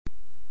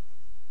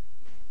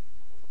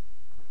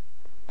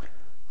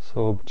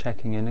So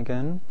checking in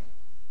again.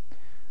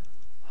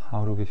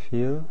 How do we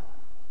feel?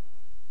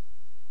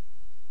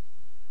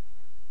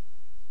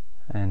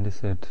 And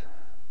is it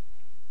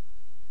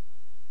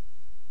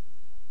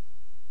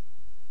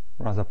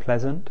rather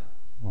pleasant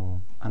or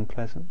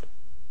unpleasant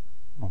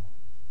or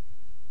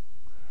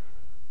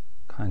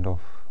kind of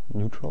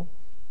neutral?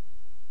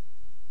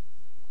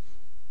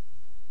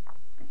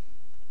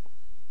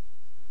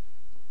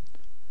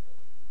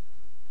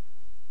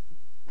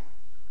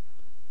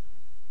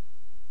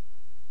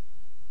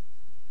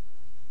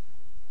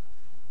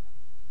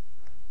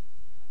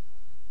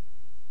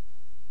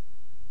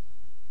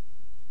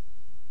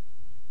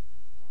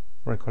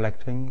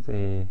 Recollecting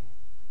the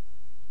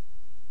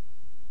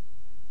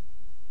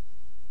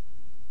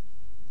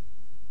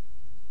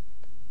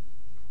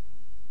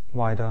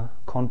wider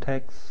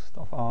context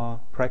of our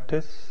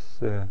practice,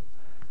 the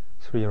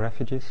three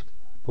refuges,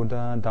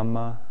 Buddha,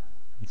 Dhamma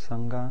and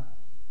Sangha,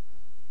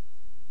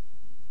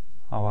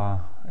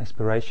 our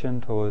aspiration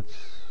towards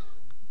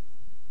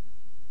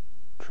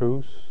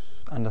truth,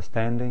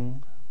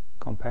 understanding,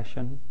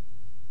 compassion,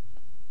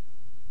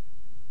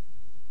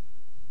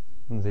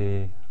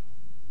 the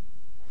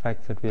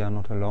fact that we are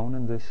not alone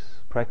in this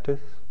practice.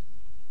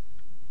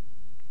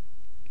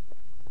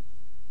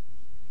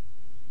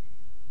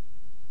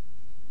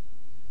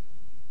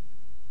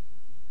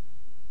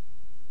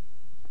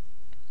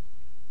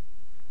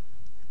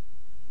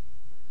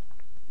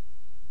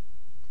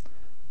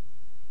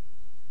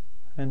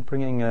 And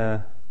bringing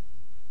a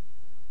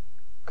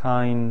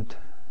kind,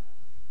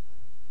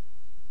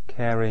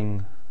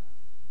 caring,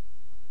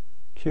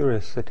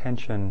 curious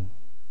attention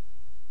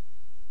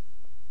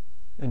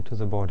into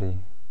the body.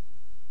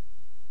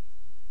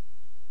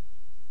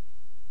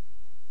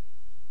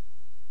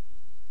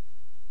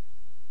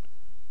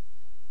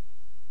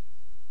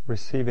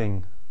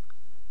 Receiving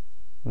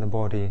the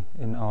body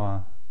in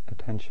our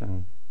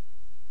attention.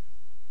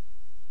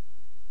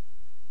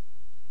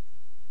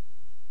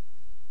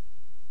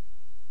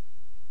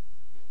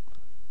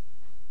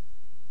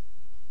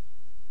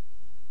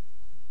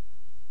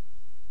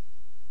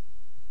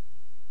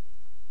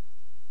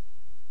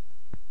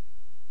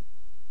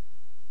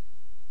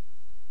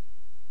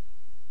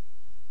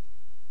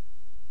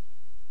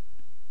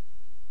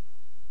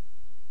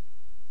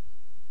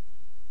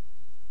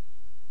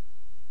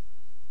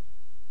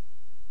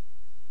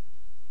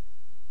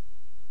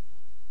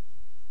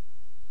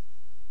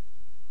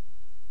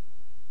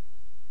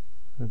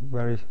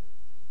 Very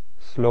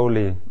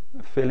slowly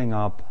filling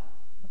up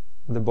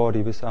the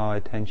body with our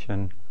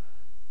attention,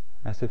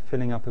 as if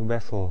filling up a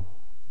vessel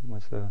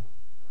with a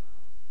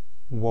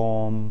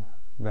warm,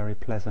 very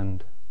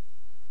pleasant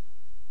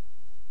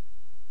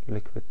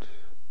liquid.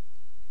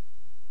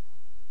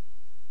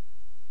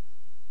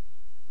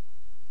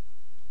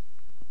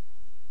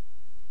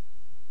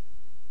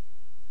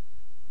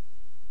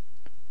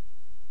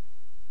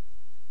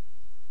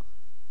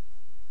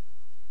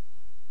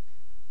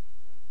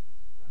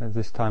 At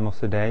this time of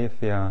the day,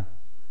 if we are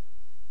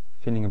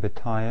feeling a bit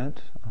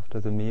tired after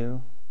the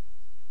meal,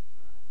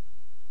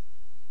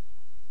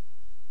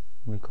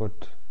 we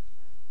could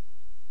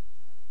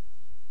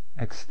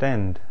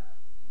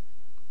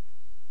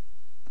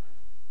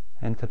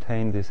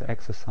entertain this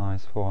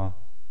exercise for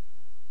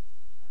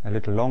a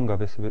little longer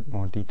with a bit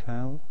more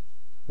detail,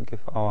 to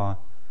give our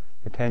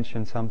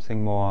attention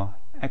something more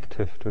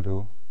active to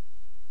do.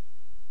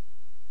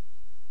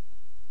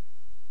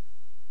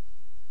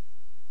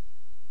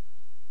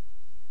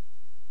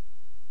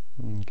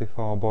 Give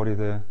our body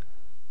the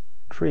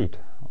treat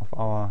of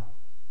our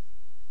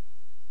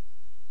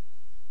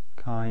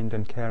kind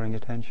and caring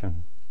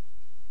attention.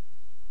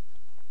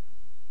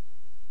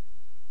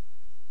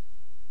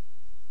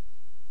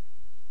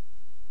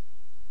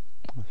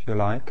 If you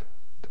like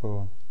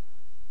to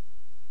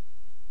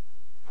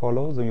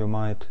follow, then you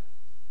might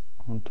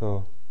want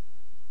to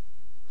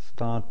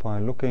start by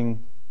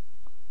looking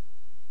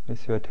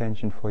with your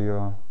attention for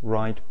your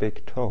right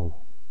big toe.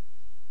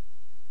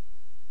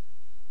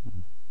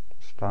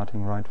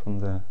 Starting right from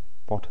the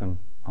bottom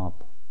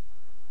up.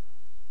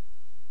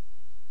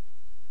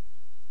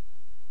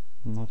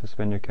 Notice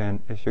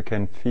if you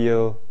can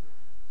feel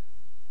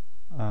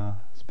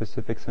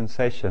specific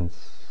sensations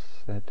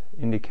that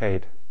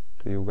indicate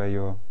to you where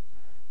your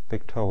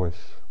big toe is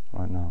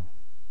right now.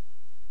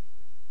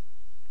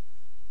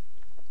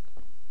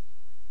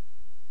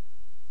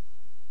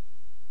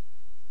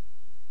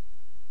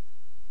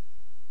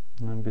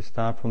 And we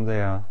start from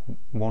there,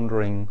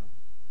 wandering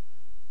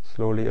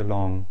slowly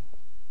along.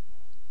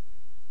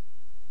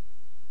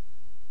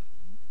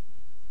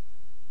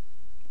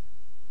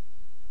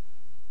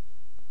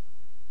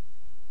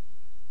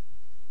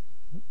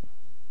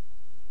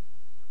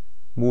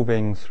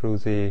 Moving through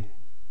the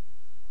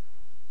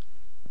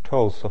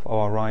toes of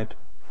our right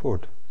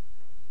foot.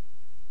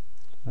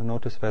 And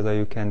notice whether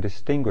you can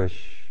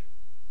distinguish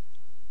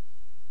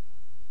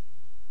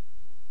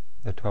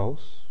the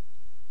toes,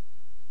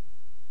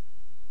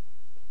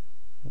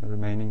 the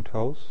remaining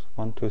toes,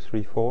 1, 2,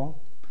 3, 4.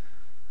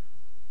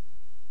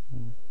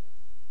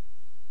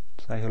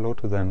 say hello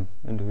to them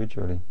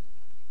individually.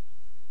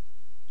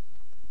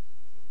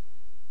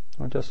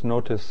 Or just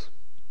notice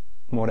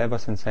whatever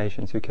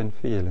sensations you can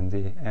feel in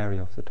the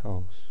area of the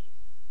toes.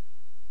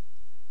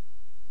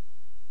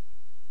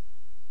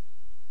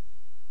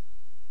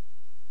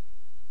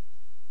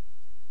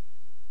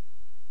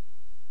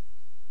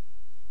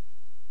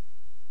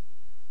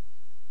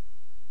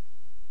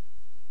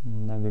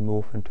 And then we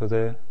move into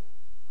the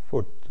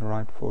foot, the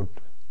right foot.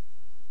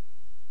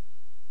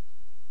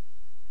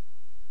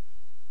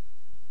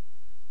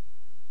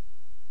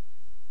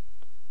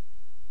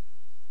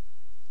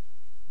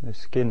 The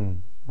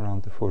skin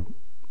around the foot,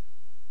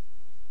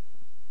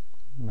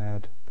 where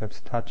it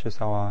perhaps touches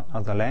our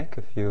other leg.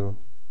 If you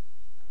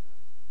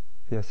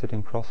are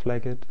sitting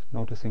cross-legged,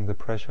 noticing the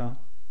pressure.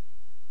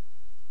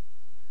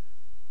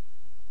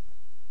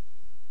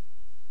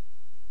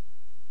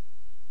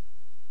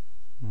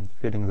 And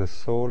feeling the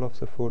sole of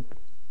the foot.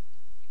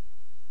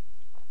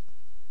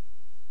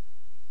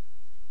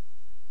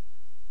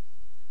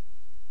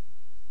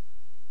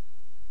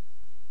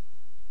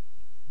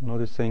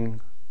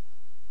 Noticing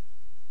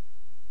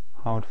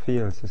how it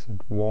feels. Is it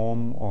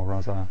warm or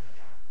rather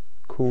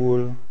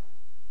cool?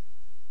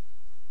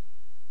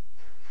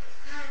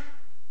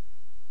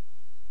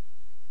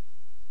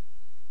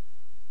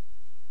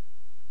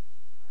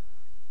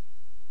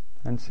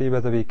 And see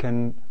whether we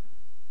can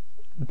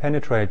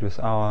penetrate with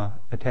our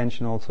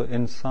attention also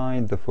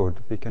inside the foot.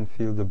 We can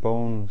feel the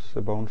bones,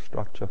 the bone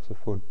structure of the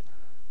foot.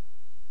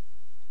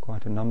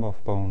 Quite a number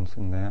of bones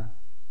in there.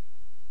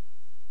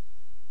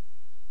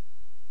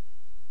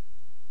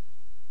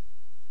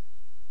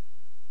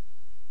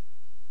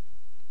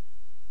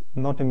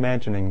 Not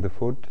imagining the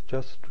foot,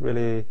 just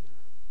really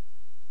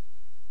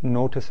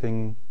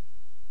noticing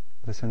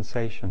the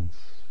sensations,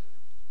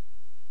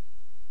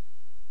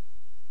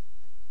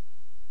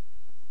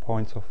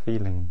 points of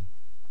feeling,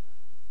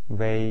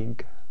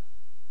 vague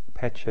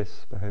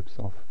patches perhaps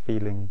of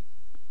feeling.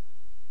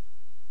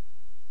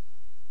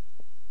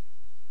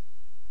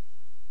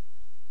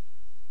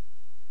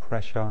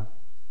 Pressure,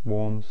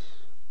 warmth,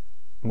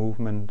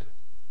 movement.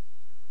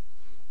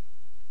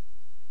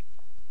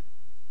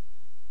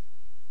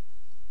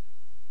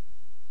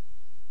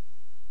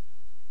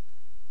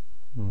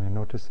 And we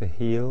notice the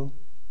heel.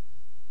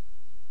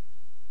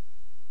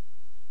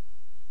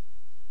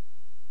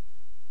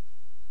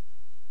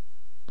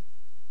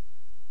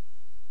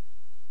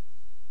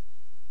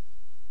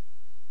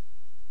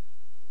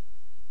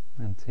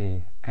 And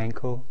the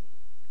ankle.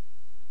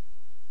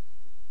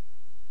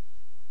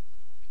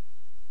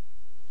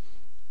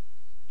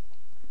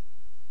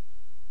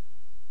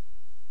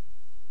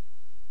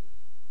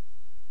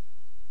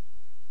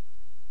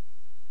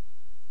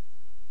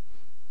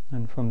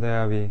 And from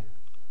there we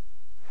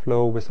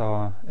flow with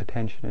our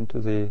attention into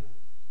the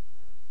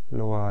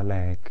lower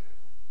leg.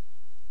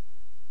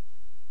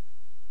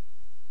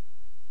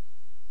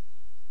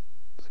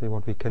 See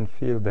what we can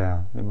feel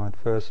there. We might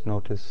first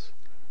notice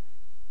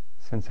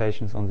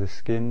sensations on the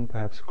skin,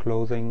 perhaps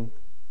clothing,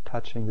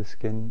 touching the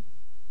skin.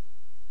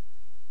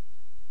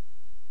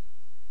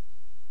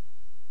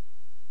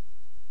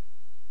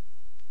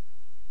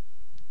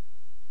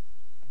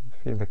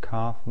 Feel the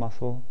calf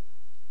muscle.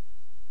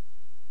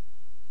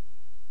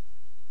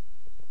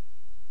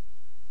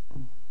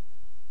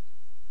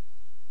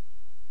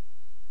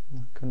 We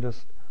can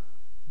just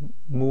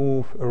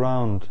move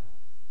around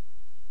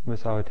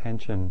with our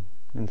attention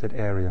in that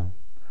area.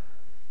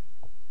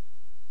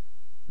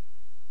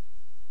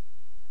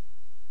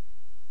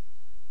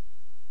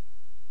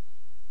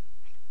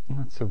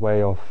 That's a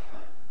way of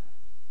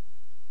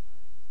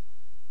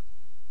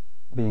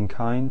being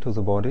kind to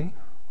the body.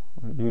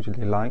 It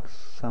usually likes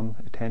some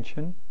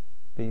attention,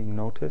 being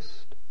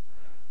noticed.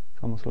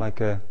 It's almost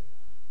like a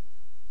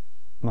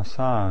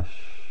massage,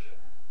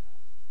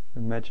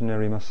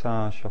 imaginary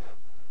massage of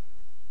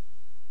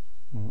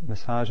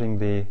massaging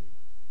the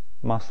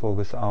muscle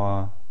with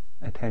our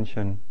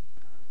attention.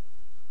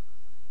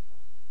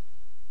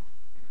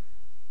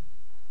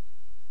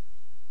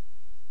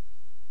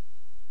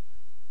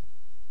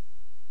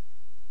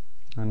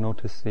 And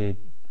notice the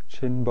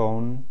shin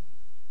bone,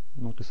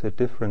 notice the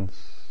difference,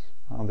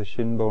 how the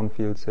shin bone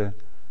feels the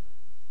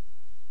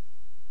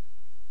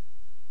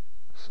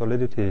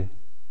solidity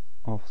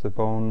of the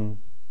bone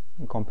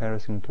in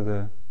comparison to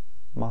the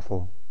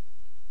muscle.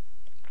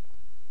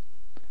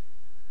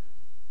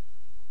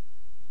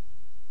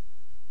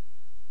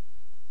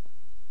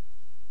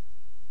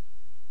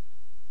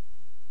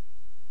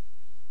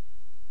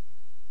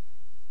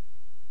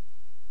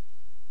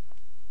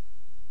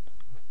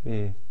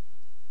 We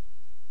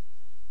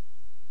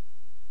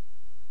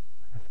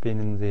have been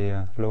in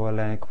the lower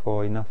leg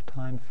for enough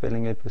time,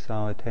 filling it with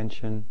our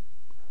attention,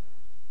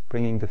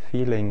 bringing the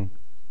feeling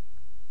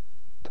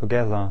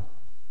together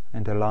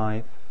and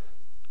alive.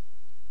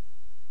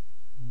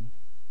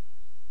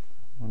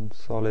 One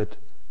solid,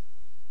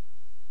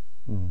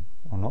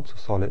 or not so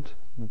solid,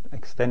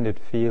 extended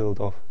field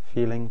of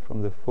feeling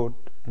from the foot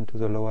into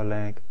the lower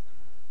leg.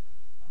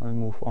 I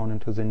move on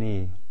into the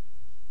knee,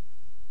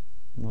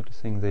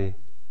 noticing the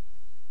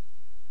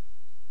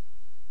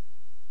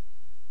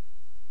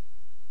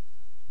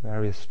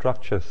various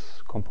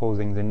structures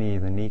composing the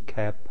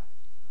kneecap,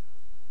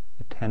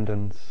 the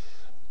tendons.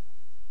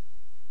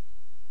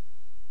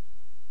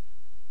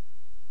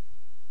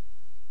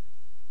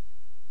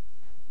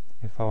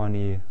 If our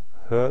knee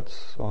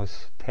hurts or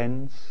is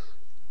tense,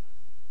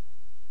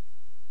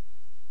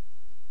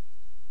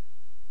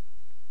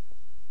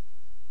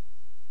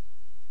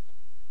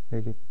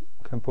 we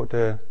can put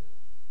a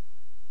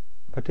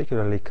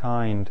particularly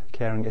kind,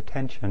 caring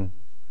attention,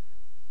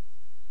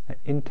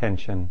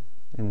 intention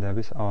in there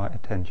with our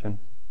attention.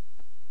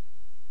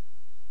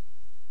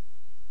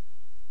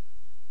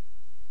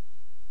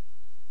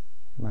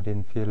 You might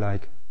even feel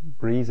like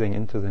breathing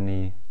into the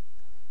knee,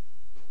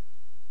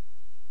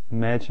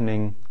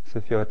 imagining as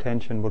if your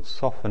attention would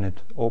soften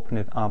it, open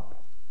it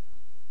up.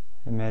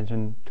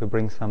 Imagine to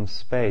bring some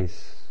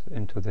space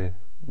into the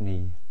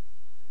knee.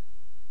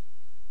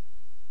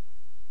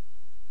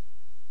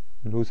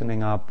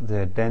 Loosening up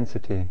the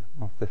density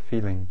of the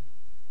feeling.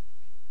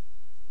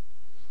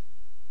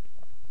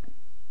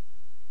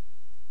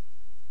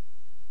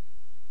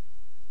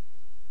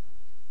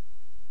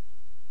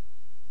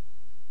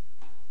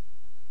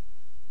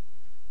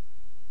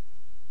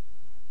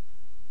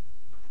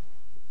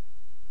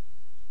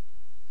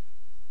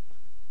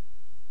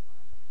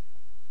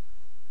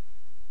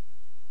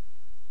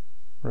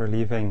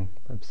 Relieving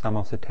some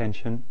of the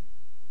tension.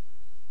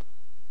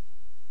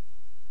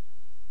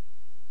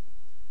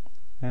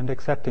 And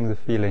accepting the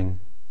feeling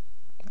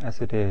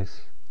as it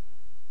is,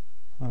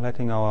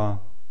 letting our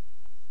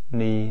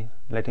knee,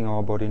 letting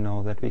our body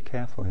know that we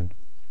care for it.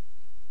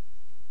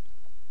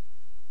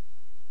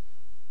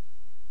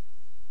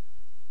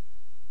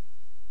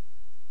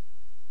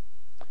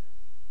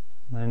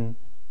 Then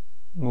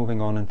moving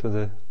on into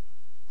the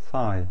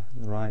thigh,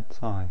 the right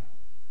thigh.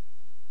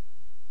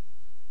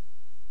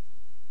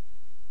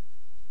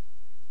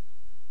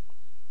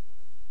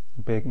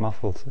 Big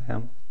muscles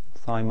there,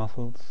 thigh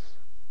muscles.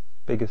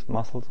 Biggest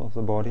muscles of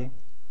the body.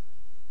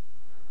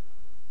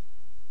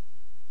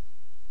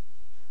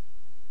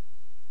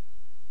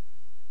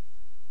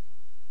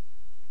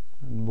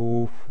 And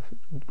move,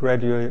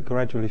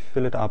 gradually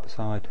fill it up with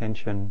our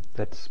attention,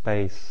 that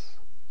space.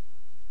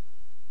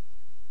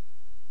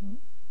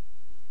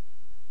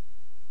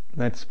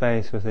 That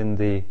space within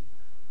the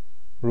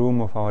room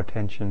of our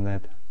attention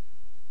that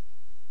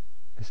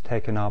is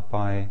taken up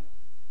by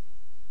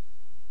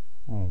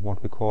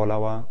what we call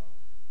our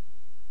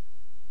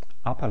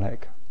upper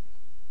leg,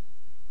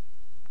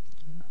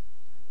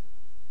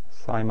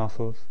 thigh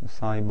muscles, the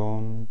thigh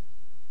bone.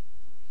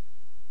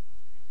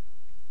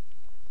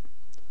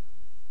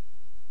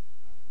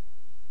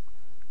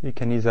 We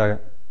can either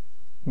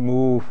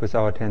move with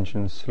our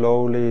attention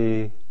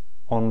slowly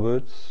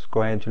onwards,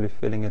 gradually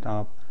filling it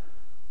up,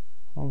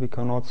 or we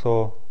can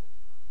also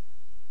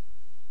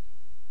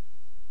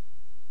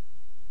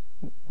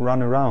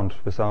run around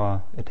with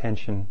our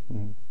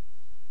attention.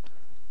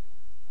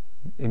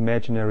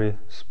 Imaginary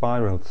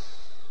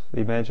spirals.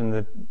 Imagine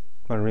that,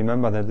 well,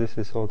 remember that this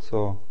is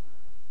also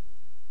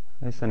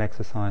an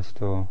exercise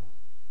to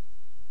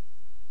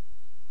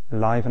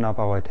liven up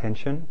our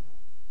attention,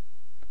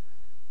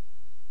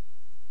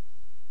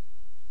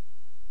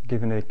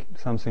 giving it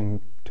something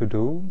to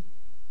do,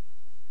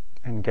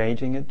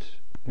 engaging it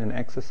in an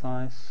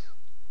exercise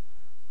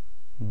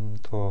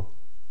to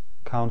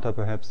counter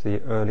perhaps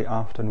the early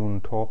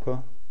afternoon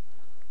torpor.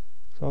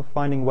 So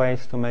finding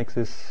ways to make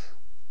this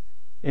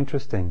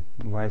interesting,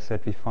 in ways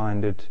that we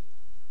find it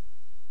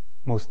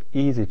most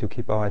easy to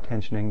keep our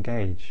attention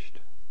engaged.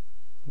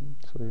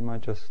 So we might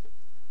just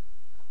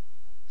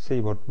see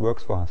what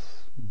works for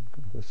us.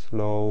 A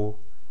slow,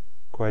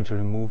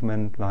 gradual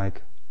movement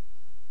like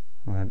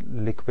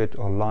liquid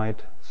or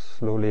light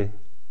slowly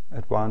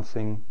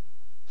advancing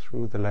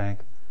through the leg.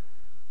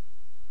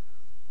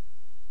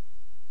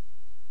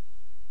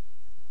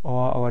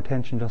 Or our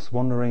attention just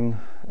wandering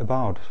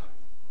about,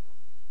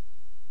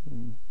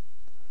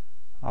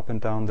 up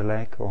and down the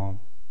leg or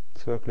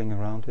circling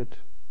around it,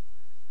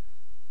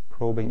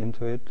 probing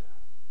into it,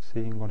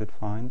 seeing what it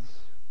finds.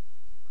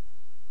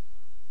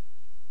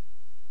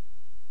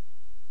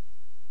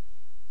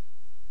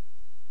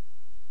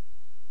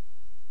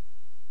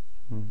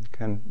 You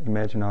can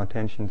imagine our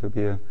attention to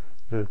be a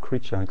little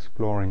creature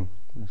exploring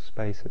the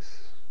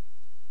spaces.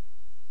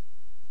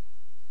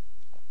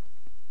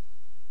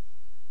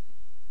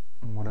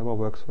 Whatever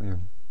works for you.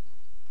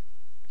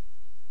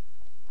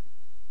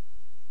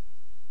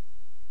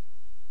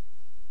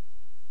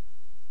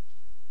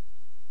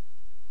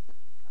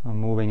 I'm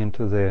moving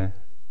into the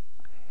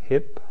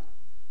hip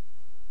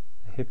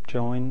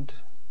joint.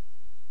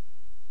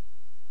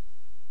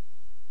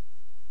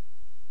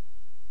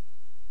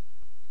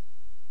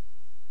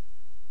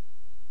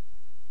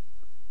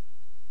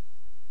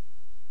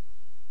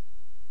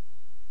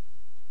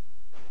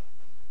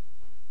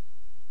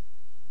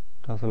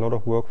 Does a lot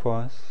of work for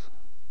us.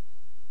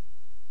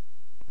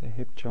 The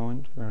hip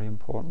joint, very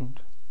important.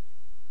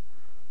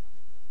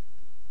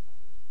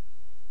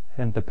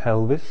 And the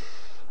pelvis.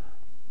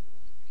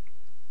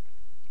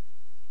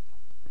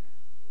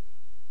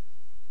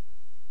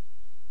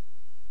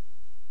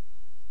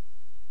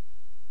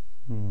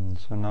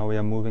 So now we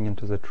are moving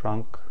into the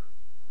trunk.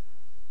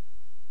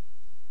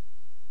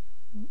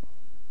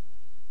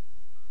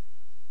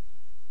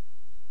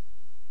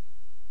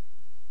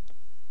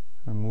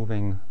 We're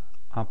moving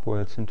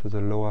upwards into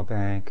the lower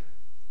back,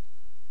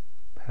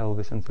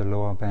 pelvis and the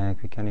lower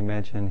back. We can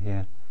imagine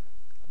here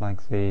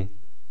like the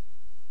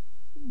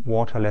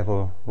water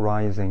level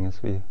rising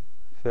as we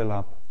fill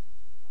up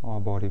our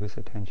body with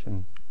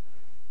attention,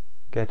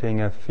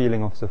 getting a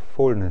feeling of the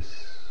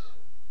fullness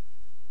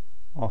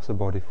of the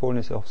body,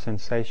 fullness of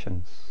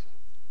sensations.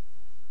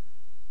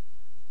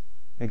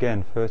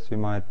 Again, first we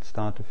might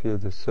start to feel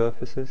the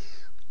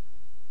surfaces,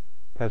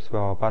 perhaps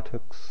where our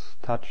buttocks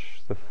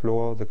touch the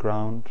floor, the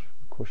ground,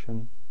 the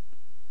cushion,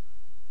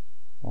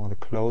 or the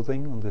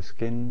clothing on the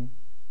skin.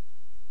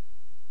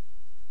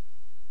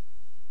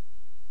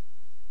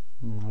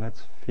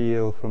 Let's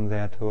feel from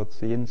there towards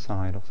the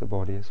inside of the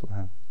body as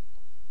well.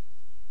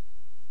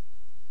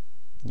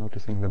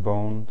 Noticing the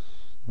bones,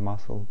 the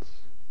muscles.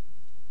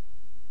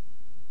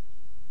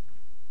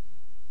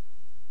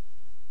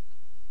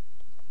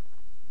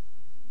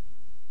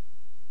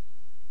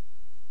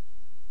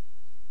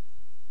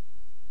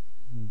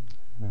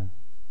 The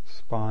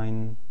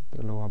spine,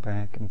 the lower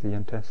back and the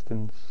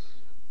intestines.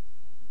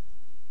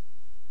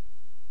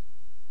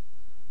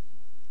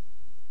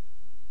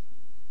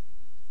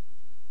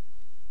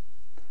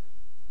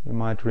 You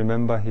might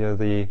remember here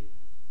the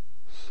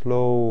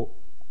slow,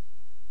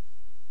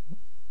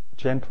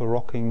 gentle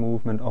rocking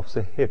movement of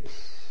the hips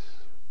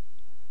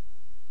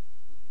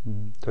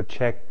to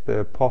check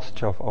the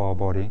posture of our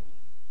body.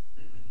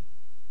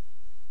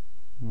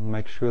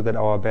 Make sure that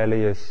our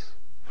belly is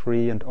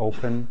free and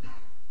open,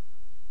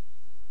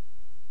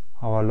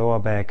 our lower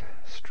back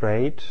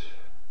straight,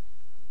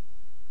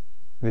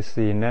 with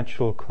the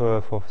natural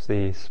curve of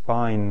the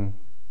spine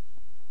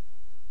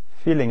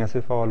feeling as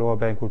if our lower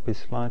back would be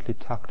slightly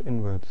tucked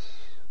inwards,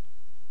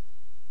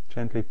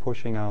 gently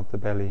pushing out the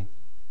belly.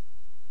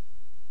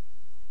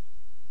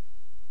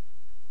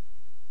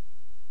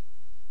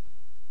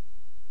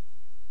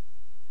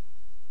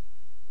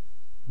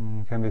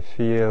 Can we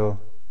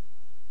feel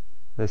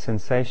the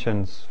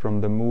sensations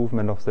from the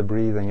movement of the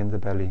breathing in the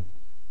belly?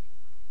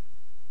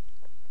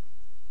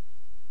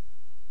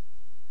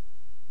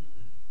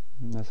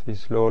 As we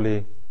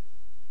slowly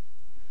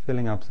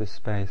filling up this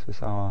space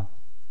with our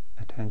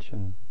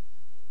attention.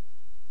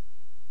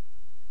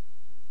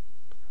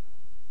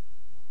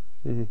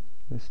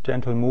 This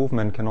gentle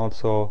movement can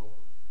also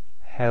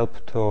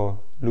help to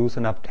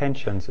loosen up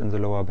tensions in the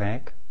lower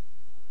back,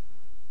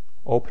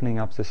 opening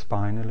up the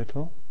spine a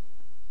little.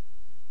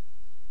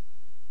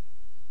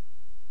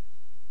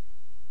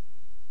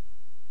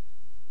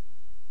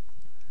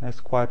 There's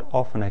quite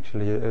often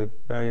actually a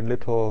very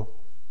little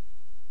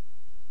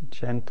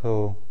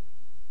gentle,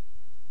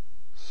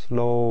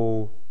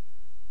 slow,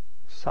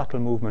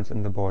 subtle movements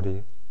in the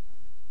body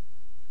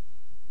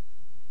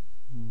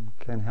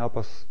can help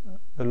us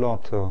a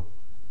lot to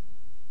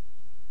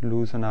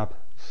loosen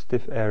up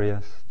stiff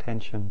areas,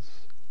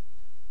 tensions.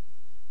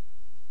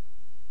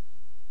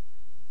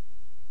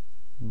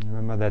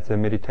 Remember that the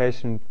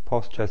meditation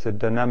posture is a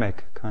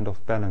dynamic kind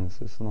of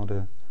balance. It's not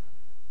a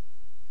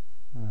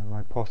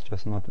right posture.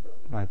 It's not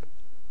like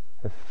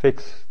a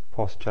fixed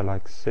posture,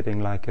 like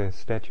sitting like a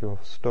statue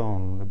of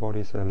stone. The body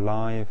is a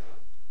live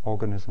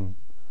organism,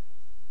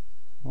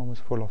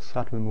 almost full of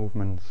subtle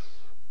movements.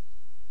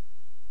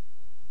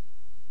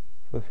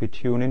 So if we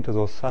tune into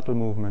those subtle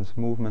movements,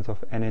 movements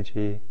of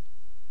energy,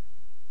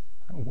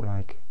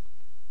 like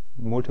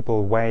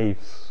multiple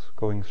waves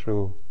going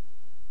through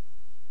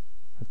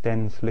a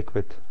dense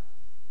liquid,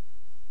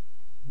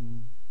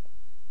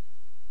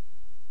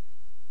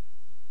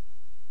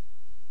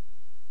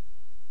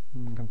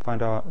 we can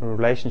find our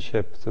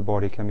relationship to the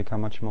body can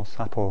become much more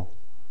subtle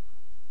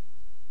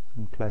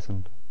and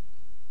pleasant.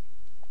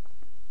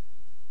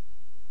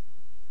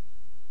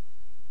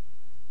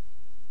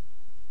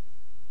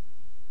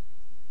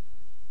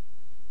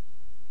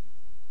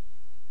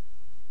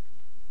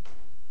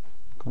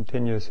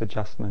 Continuous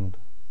adjustment.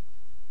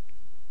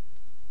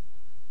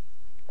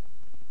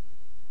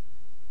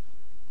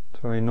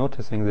 So we're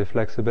noticing the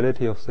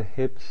flexibility of the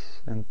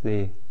hips and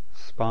the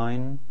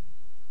spine,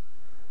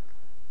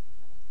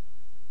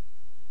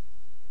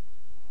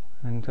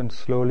 and then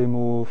slowly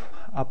move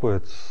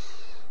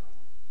upwards,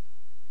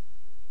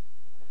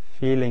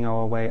 feeling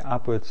our way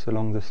upwards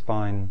along the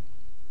spine.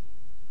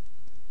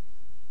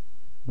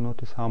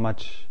 Notice how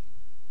much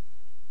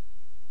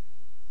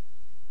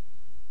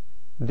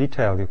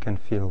detail you can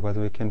feel,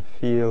 whether you can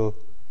feel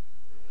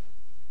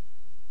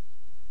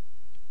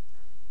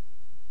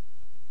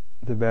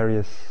the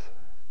various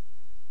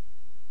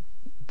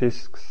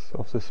discs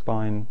of the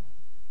spine.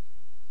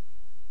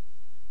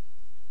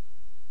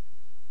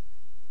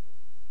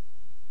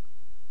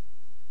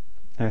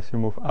 As you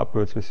move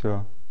upwards with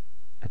your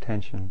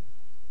attention.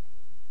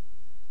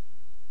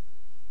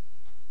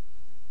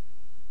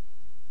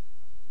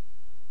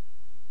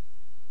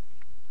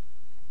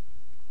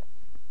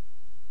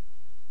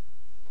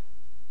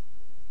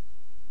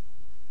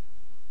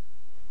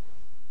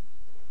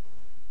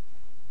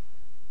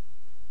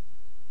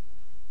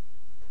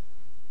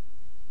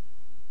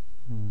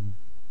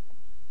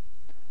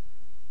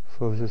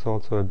 this is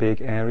also a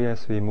big area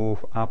as we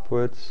move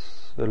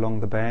upwards along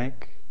the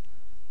back.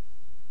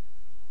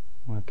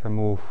 We can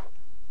move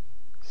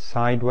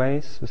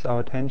sideways with our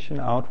attention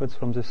outwards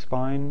from the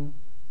spine,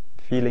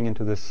 feeling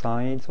into the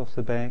sides of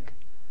the back.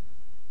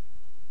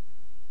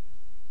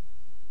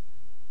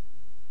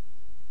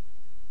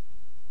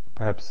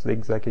 Perhaps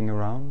zigzagging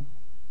around.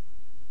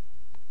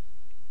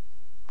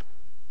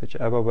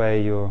 Whichever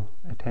way your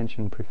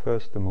attention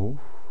prefers to move,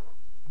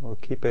 or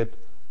keep it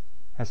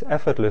as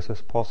effortless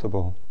as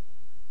possible.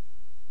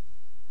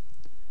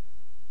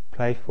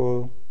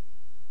 Playful,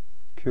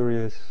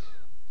 curious,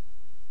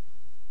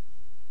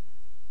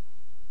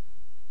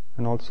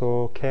 and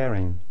also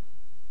caring.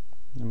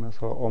 And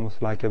also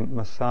almost like a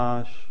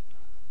massage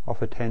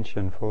of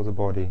attention for the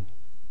body.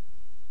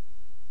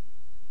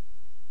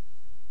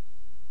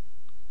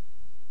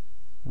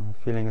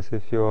 Feeling as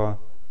if you're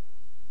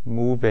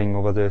moving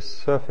over the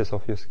surface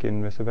of your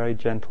skin with a very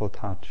gentle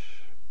touch.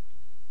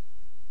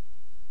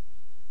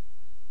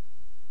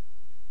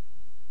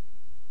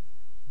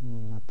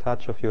 A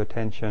touch of your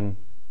attention,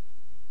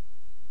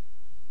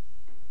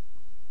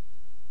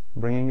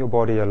 bringing your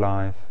body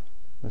alive,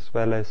 as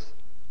well as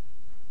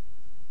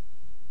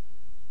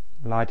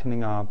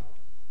lightening up,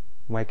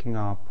 waking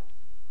up,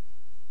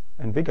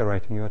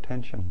 invigorating your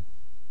attention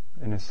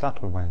in a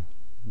subtle way.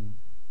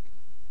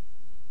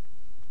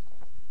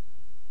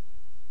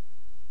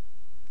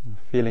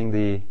 Feeling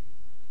the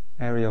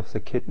area of the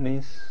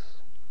kidneys,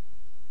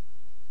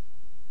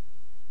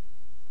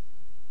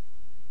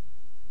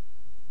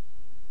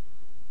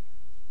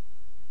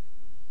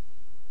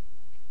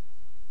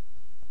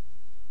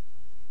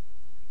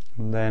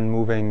 and then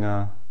moving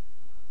to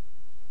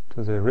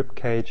the rib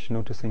cage,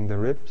 noticing the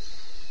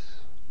ribs.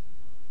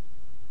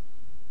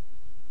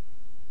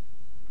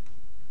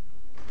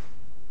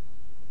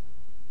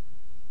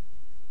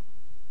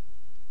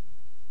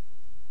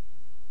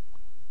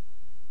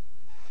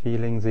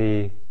 Feeling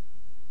the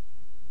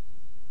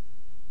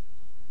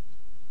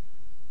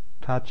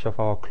touch of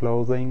our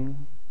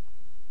clothing,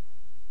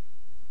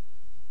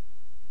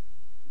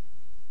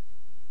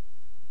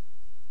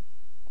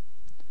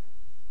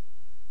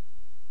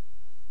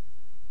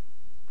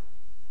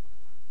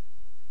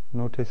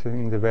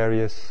 noticing the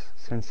various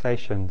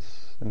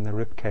sensations in the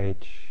rib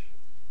cage.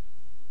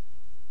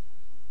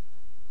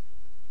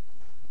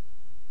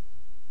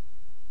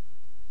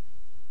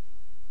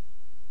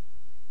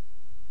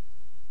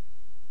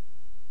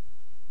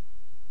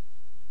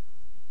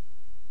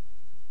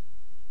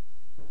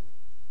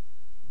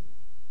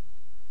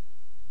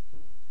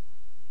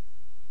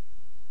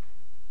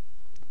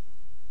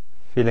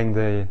 Feeling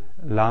the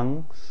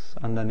lungs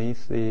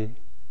underneath the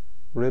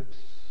ribs,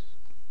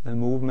 the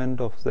movement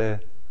of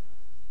the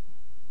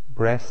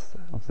breath,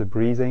 of the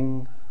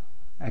breathing,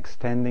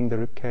 extending the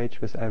rib cage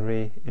with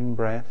every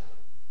in-breath.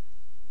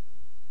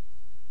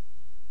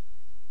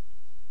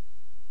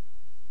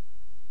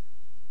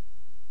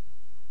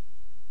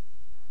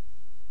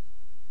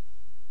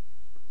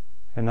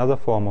 Another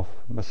form of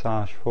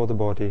massage for the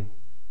body,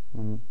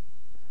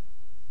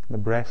 the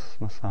breath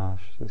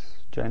massage,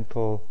 this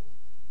gentle,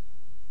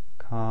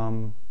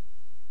 calm,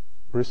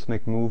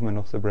 rhythmic movement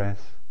of the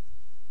breath.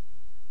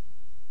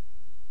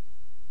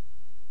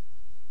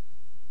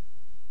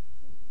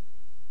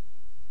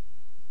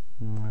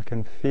 I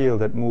can feel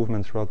that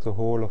movement throughout the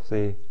whole of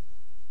the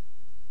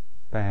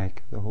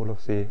back, the whole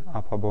of the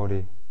upper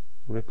body,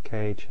 rib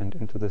cage, and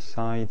into the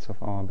sides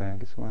of our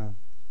back as well.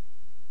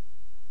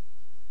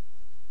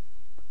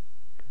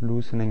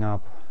 Loosening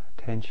up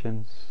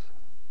tensions.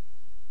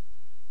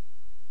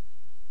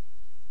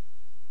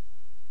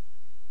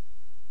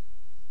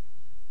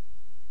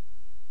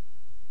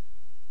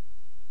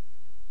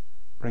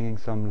 Bringing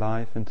some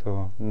life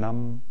into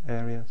numb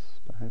areas,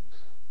 perhaps.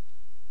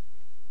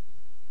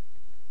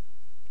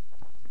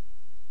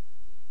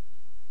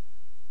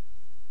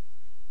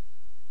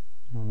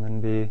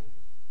 And then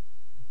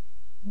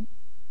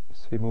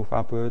as we move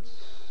upwards,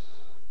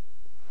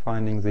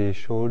 finding the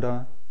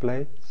shoulder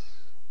blades.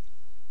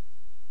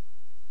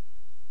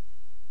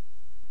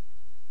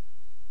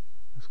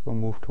 Let's go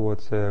move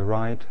towards the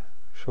right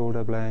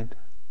shoulder blade.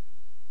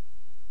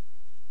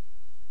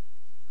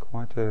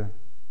 Quite a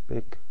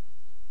big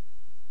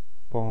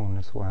bone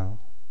as well.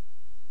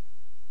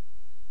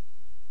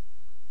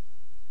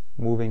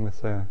 Moving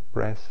with the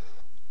breath.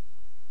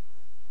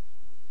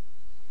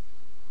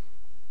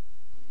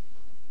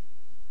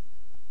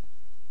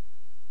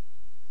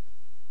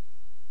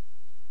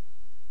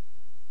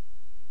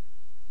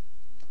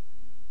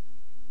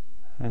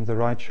 And the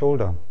right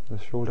shoulder, the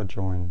shoulder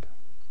joint.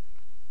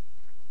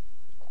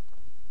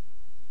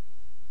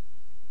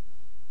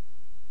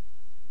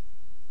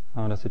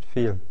 How does it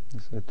feel?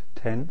 Is it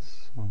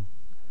tense? Or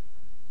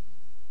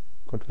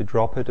could we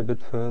drop it a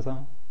bit further?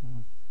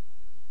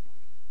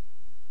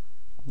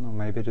 No,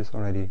 maybe it is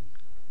already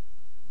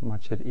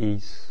much at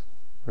ease,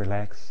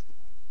 relaxed.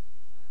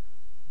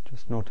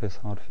 Just notice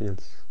how it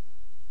feels.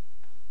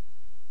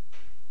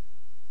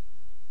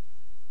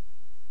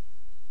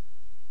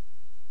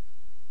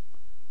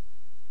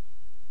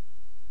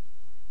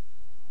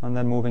 And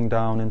then moving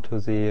down into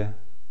the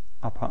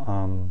upper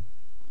arm.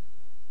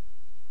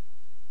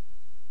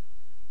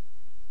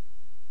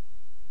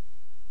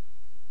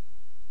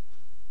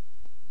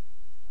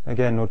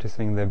 Again,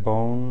 noticing the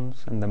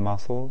bones and the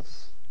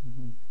muscles,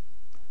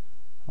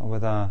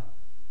 whether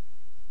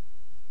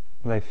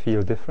they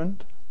feel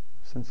different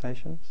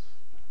sensations.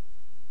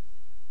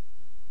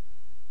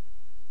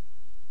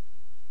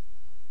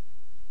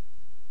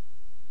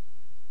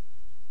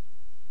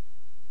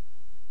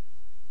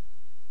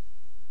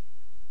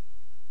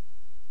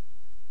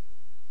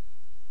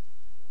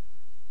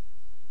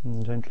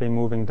 And gently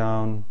moving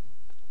down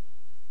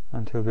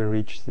until we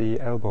reach the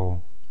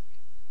elbow.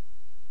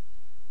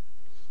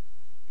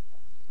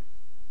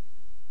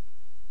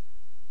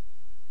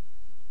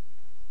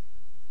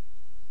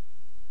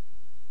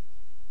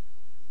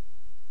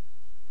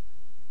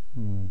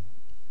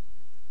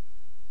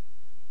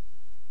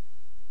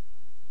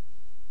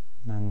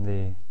 And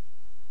the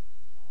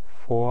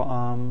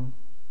forearm,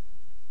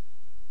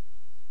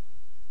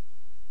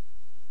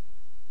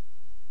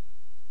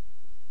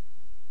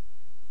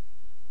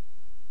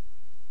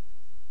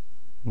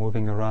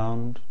 moving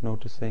around,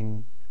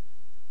 noticing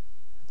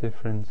the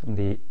difference in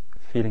the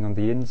feeling on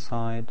the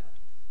inside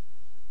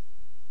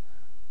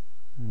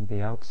and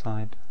the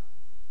outside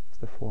of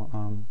the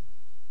forearm,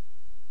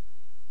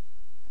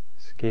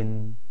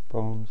 skin,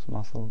 bones,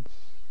 muscles.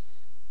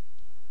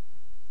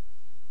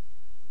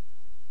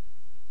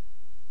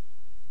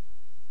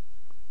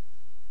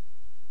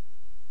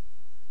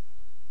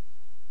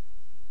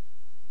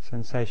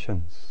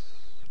 Sensations,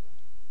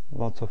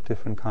 lots of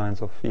different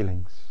kinds of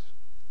feelings.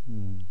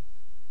 And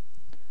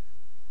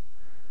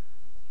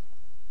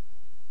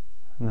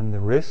then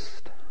the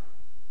wrist,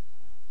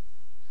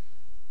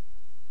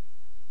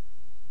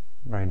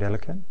 very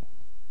delicate.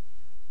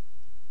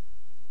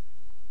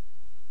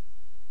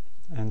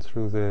 And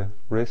through the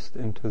wrist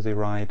into the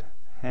right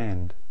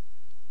hand.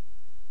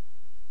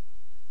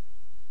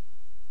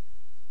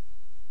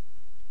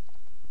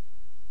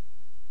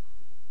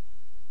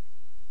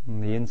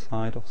 And the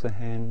inside of the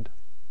hand.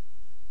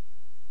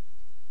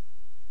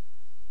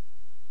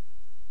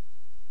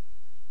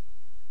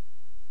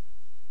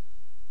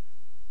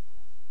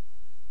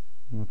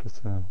 Notice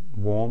the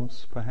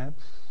warmth,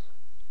 perhaps.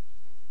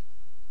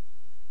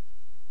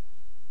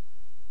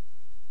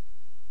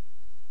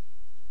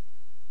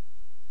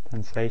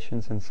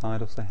 Sensations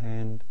inside of the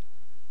hand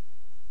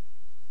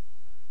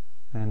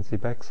and the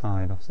back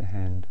side of the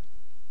hand.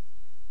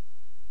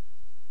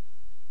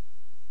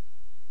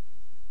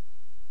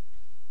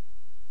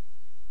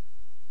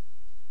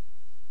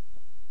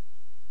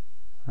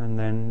 And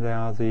then there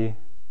are the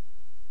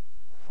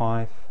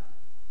 5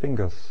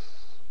 fingers,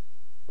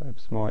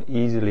 perhaps more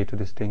easily to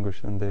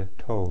distinguish than the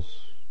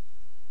toes.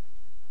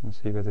 And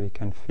see whether we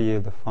can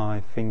feel the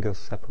 5 fingers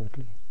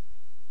separately.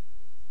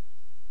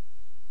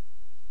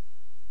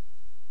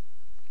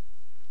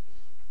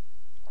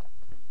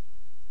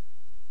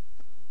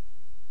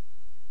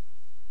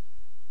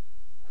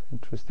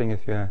 Interesting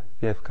if you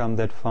have come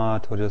that far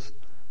to just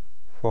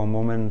for a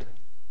moment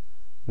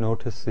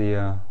notice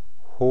the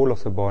whole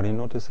of the body,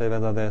 notice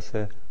whether there's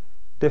a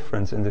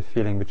difference in the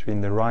feeling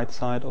between the right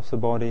side of the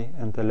body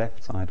and the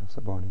left side of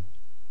the body.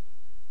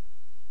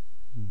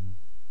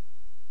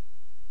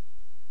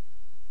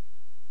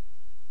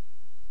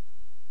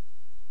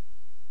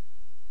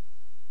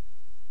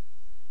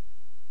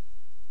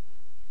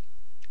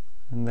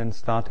 And then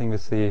starting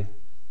with the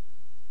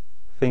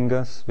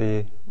fingers,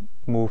 we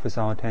move with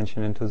our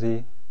attention into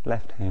the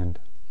left hand.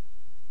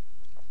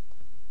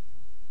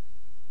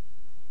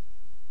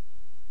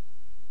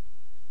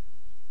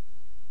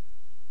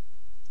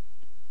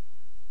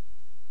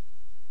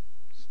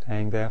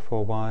 Staying there for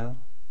a while,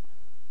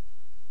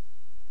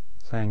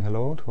 saying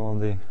hello to all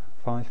the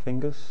 5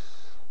 fingers.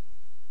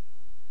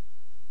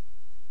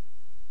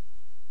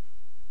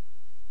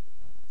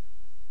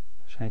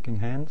 Shaking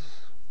hands.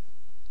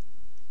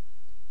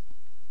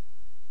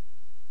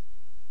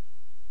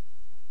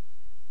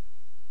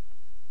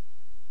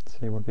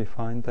 See what we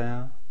find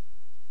there.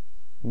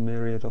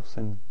 Myriad of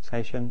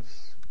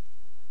sensations,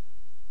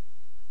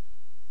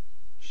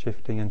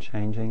 shifting and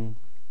changing.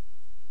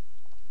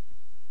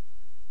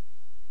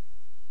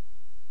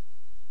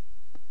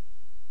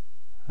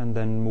 And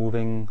then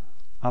moving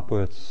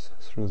upwards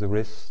through the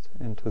wrist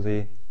into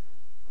the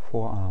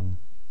forearm,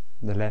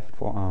 the left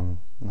forearm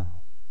now.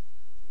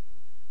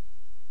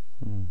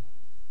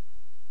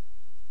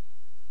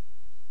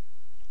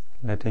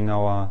 Letting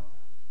our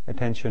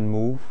attention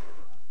move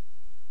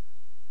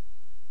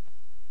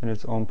in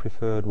its own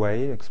preferred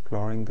way,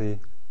 exploring the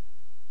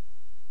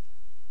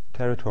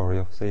territory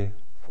of the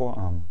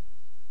forearm,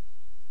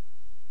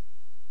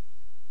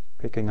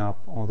 picking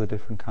up all the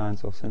different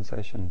kinds of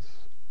sensations.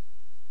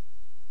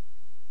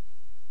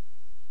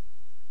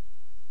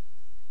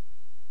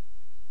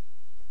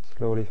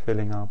 Slowly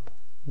filling up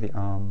the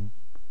arm,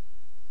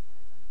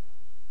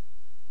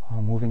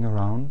 or moving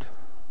around.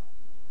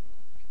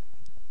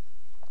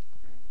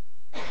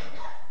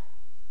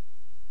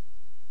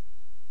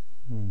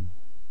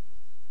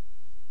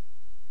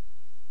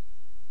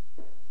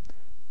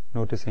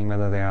 noticing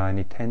whether there are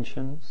any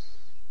tensions.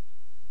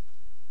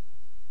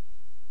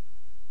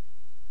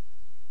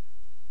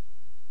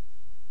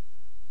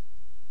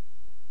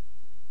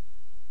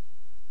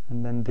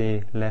 And then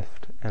the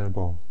left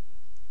elbow.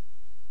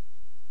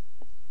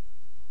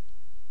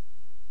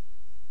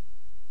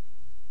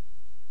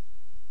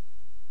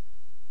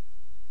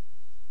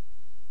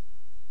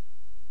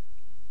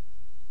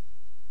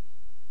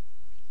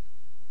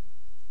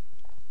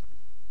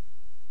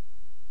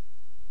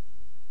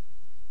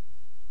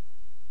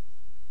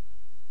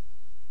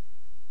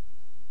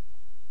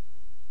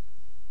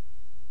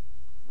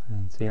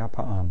 And the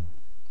upper arm.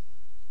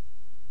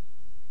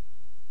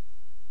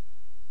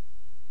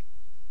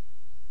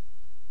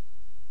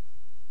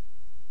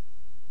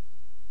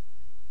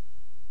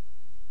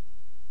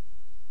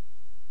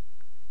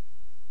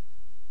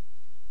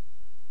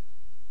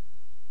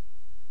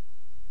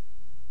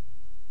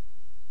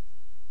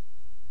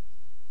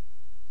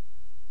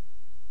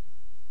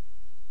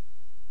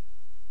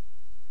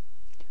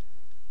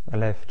 The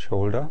left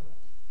shoulder.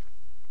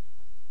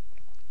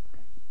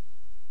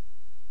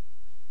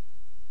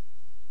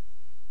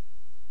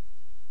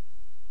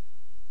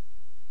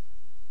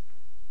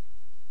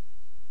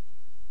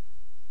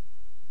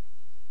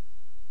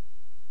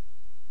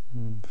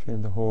 Feel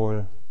the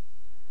whole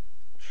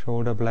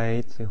shoulder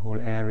blades, the whole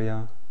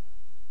area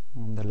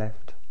on the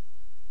left.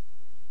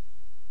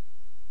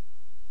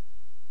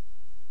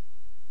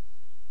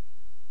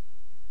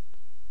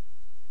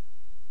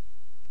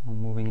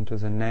 Moving into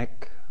the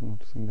neck,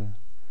 noticing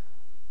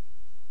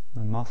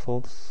the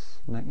muscles,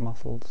 neck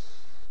muscles.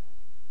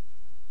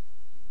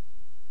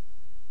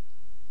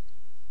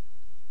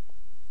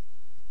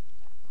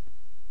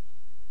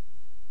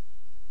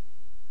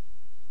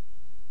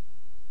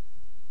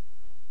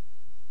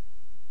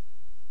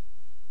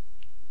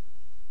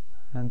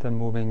 And then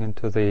moving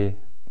into the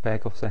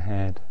back of the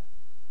head,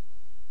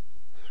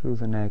 through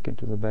the neck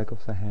into the back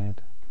of the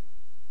head.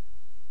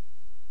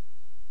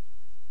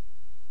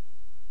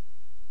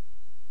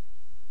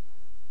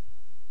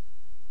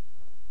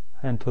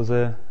 And to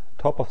the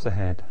top of the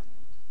head.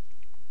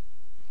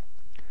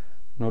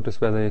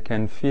 Notice whether you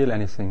can feel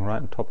anything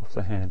right on top of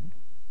the head.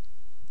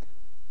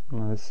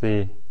 It's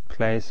the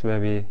place where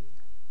we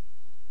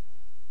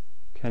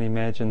can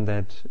imagine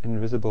that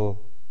invisible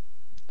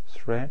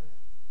thread,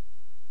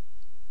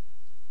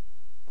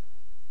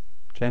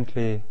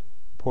 gently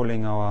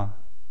pulling our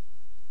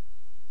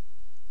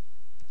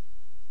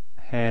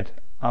head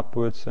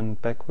upwards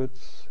and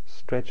backwards,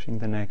 stretching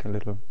the neck a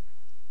little.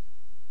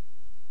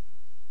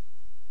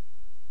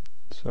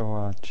 So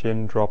our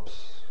chin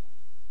drops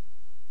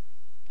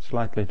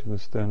slightly to the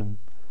sternum.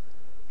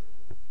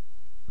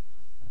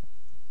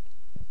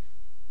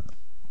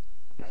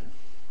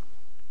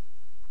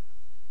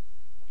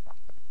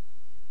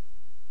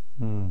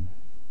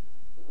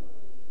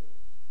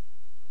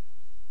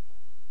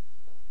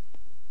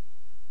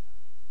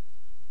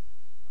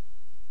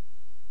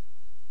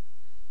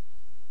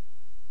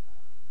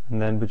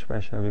 And then which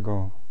way shall we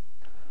go?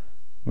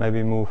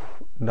 Maybe move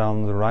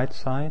down the right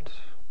side,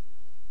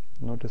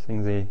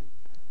 noticing the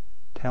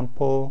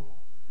temple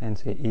and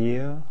the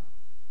ear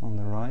on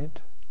the right.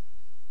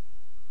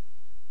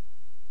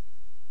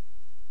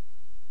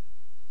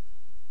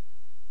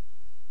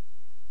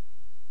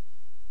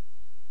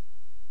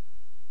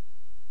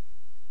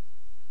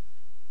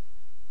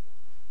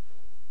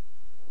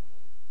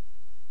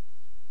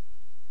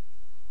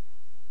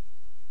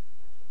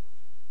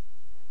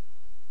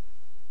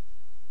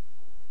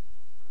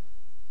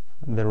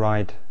 The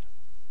right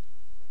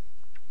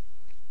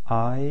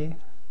eye,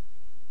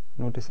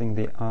 noticing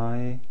the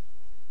eye,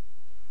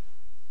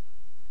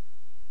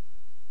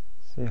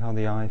 see how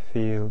the eye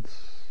feels.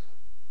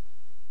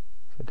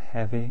 Is it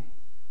heavy?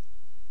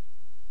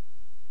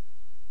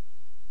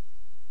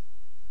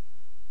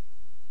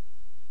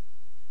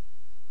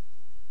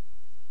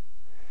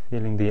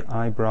 Feeling the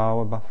eyebrow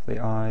above the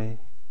eye,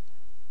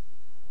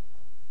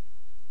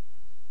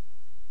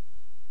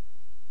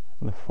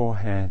 the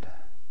forehead.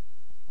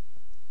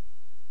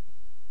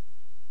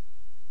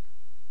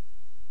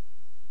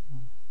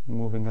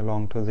 Moving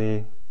along to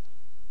the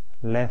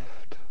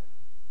left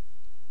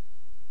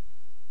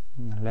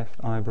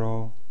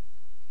eyebrow,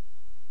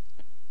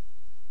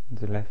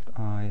 the left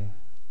eye.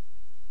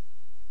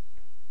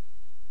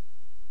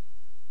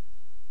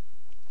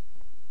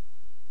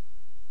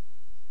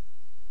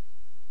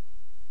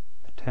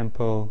 The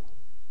temple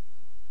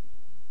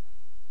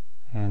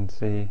and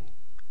the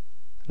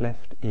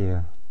left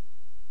ear.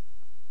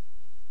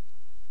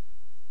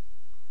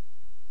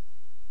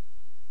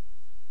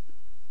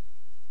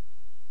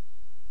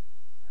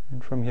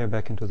 And from here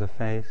back into the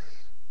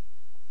face,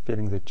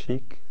 feeling the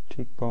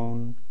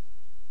cheekbone,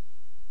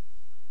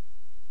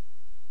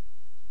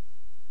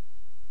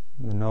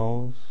 the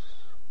nose.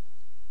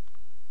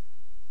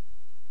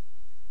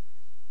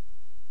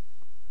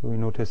 We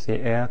notice the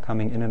air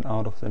coming in and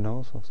out of the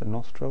nose, of the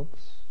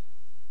nostrils.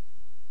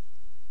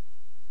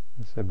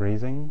 It's the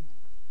breathing.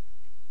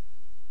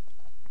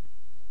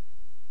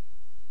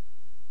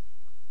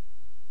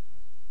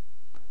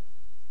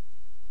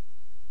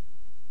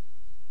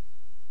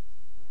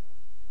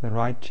 the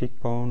right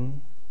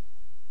cheekbone,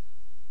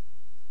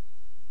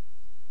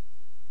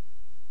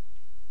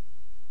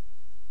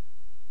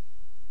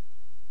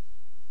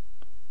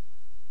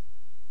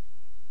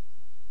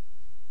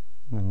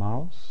 the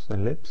mouth, the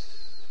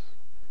lips.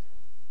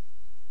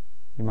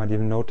 You might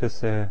even notice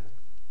the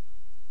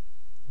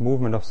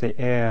movement of the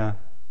air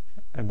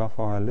above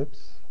our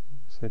lips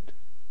as it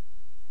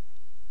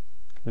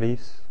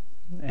leaves,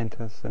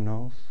 enters the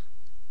nose.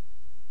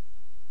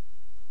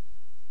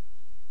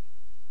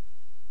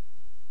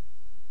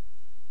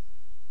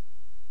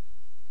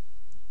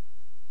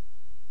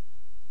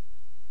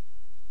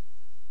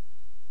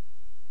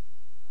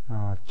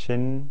 Our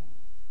chin,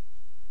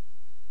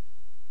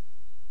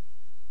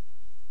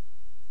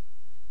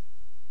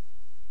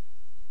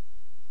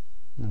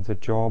 and the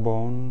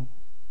jawbone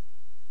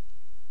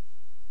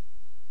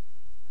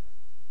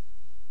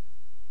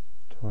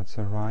towards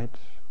the right,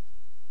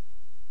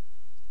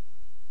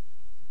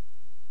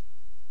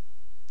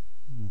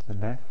 and the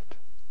left.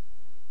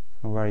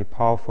 So very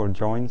powerful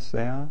joints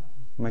there,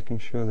 making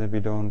sure that we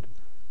don't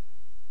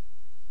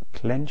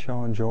clench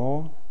our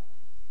jaw.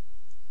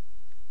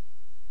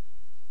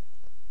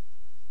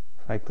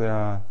 In fact, there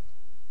are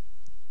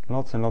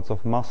lots and lots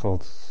of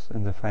muscles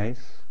in the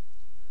face.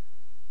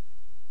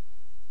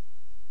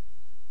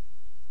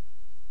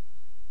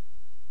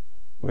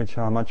 Which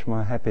are much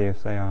more happy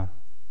if they are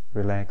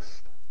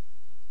relaxed.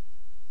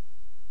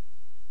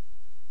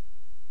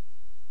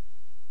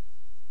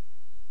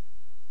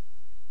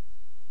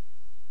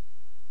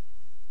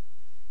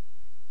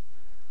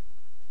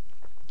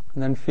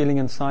 And then feeling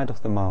inside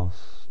of the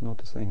mouth,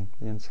 noticing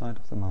the inside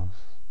of the mouth.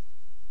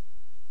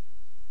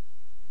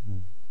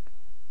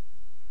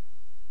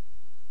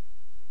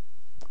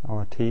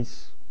 Our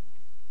teeth.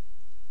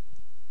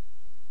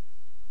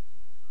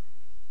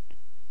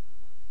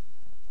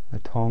 The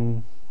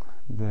tongue,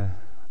 the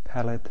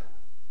palate,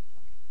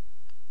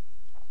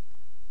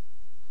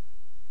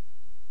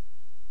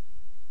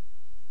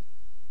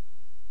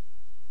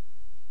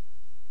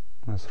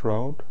 the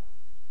throat,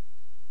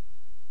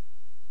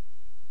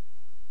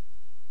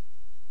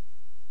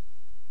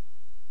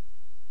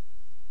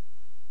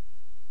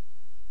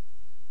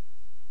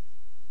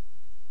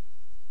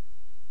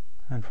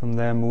 and from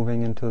there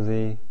moving into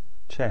the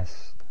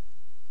chest.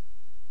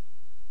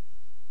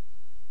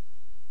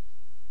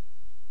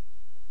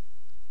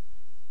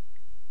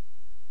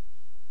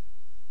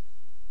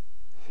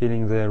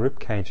 Feeling the rib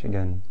cage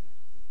again,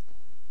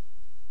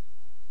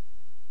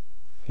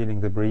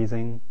 feeling the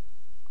breathing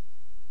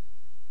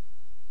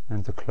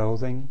and the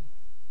clothing,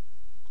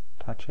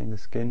 touching the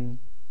skin.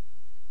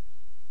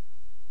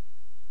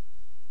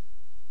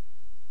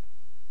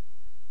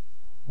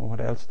 Or what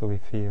else do we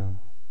feel?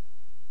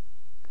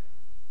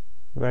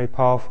 Very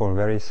powerful,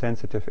 very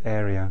sensitive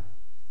area.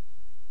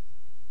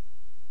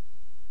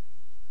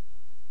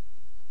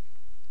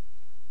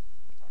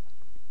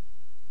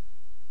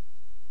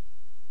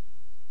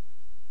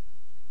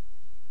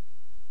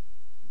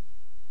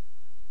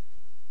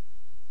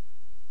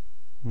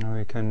 Now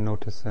we can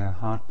notice a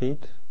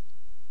heartbeat.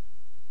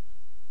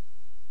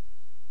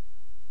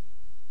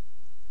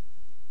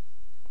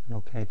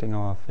 Locating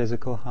our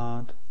physical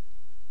heart.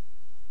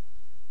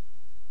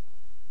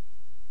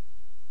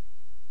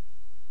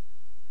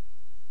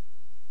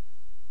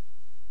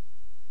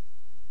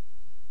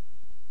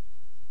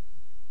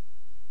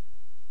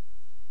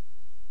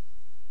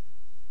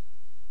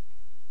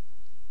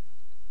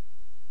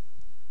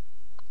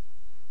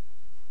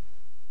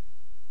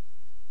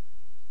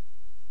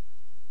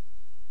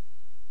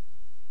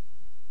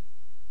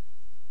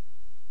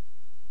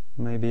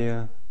 Maybe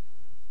an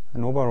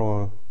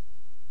overall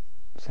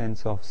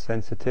sense of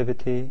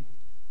sensitivity,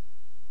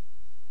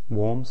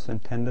 warmth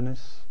and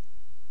tenderness.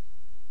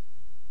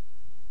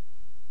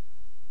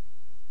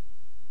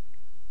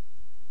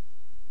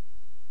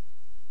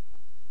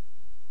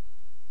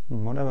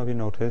 And whatever we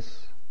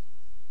notice,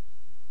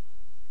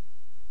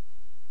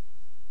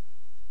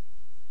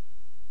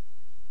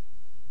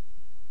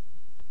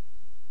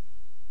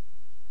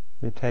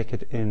 we take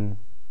it in,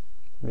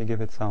 we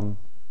give it some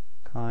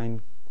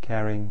kind,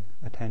 caring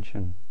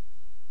attention.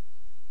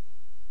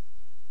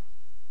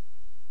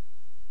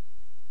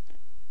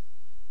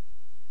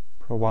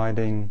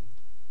 Providing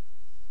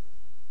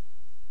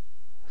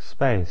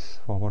space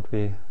for what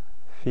we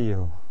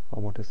feel,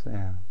 for what is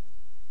there.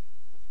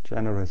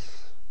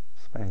 Generous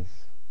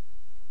space.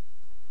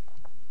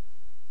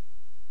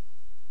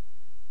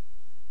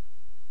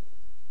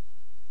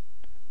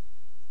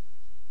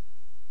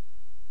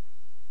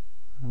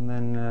 And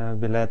then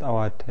we let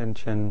our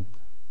attention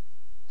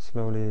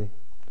slowly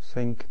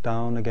sink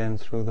down again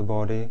through the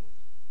body,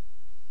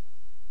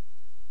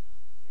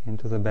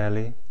 into the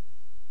belly.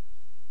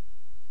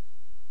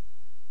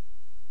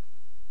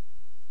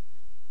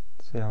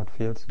 See how it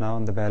feels now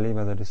in the belly,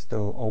 whether it is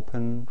still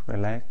open,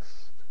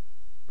 relaxed,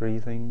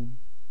 breathing.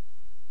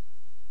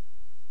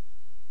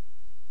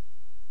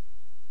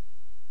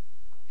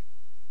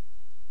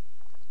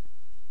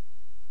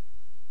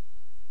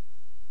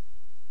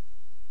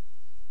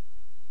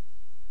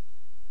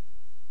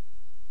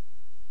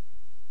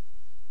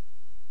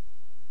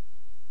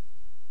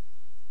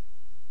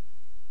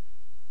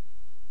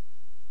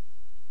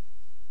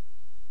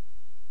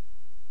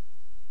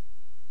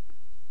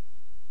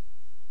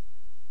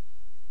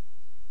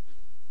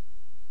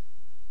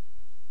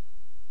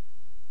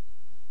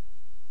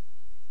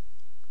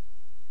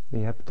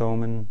 the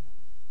abdomen,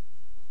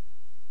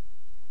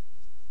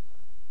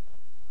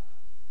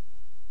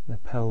 the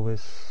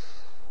pelvis,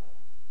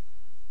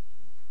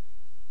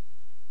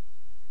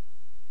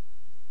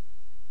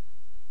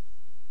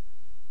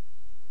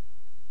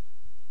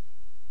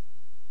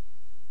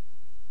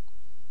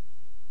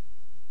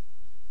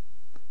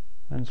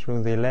 and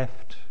through the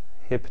left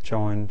hip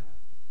joint,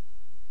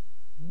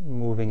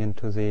 moving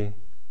into the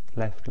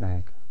left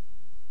leg.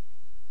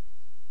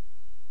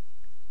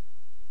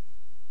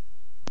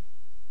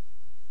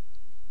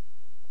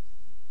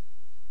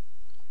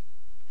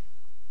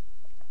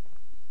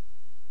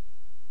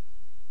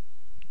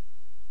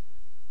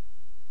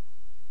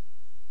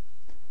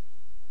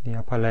 The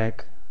upper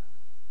leg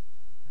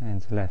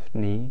and the left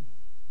knee.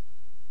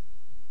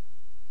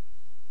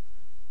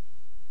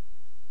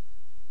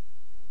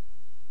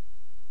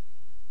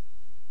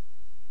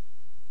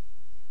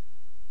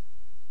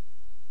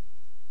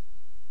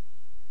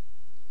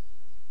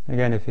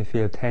 Again, if you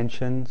feel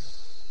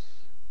tensions,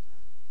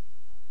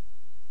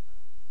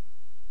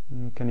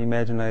 you can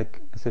imagine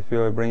like as if you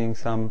were bringing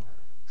some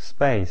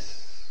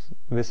space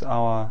with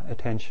our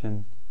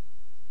attention,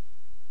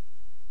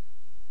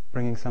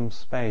 bringing some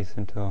space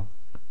into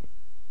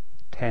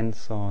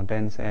tense or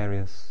dense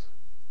areas,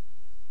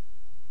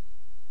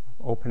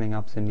 opening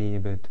up the knee a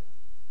bit,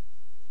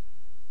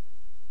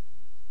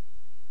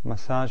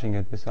 massaging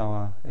it with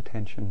our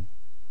attention.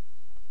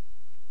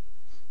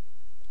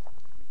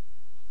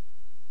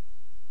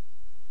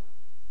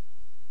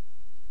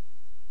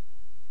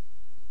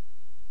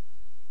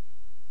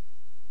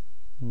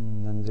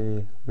 And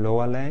then the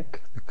lower leg,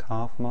 the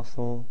calf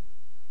muscle,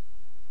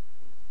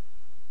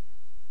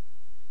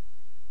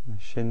 the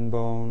shin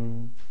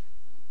bone,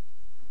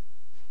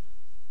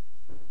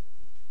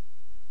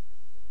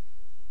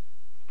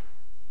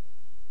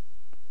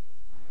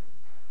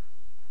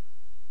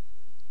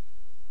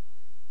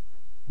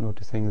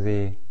 noticing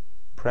the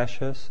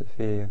pressures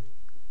if you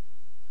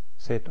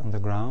sit on the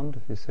ground,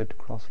 if you sit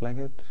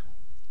cross-legged.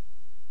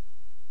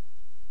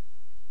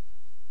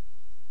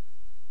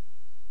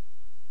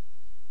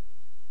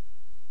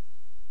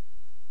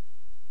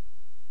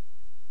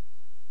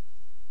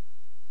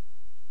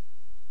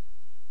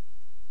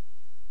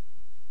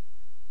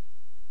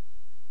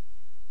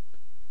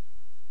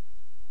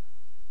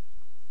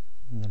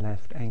 The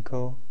left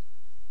ankle,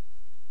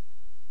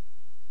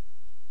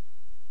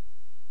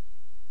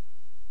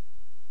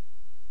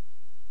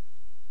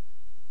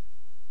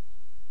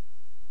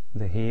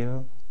 the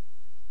heel,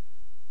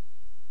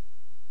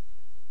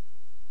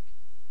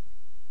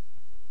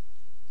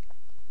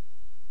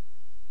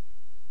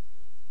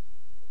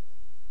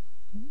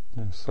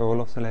 the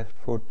sole of the left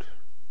foot,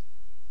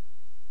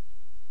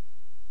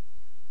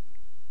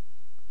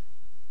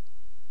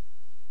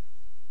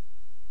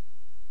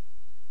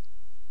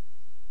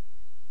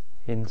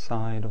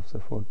 inside of the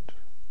foot,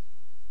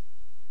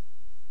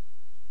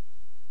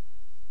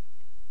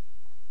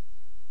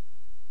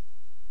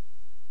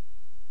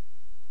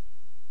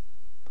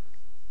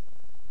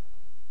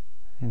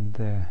 and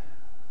the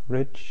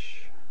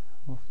ridge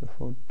of the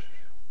foot,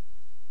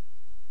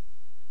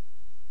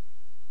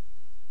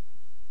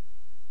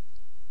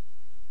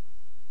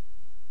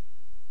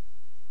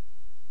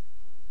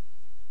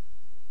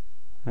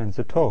 and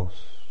the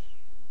toes.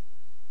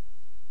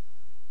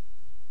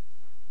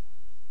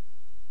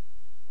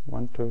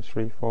 1, 2,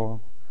 3,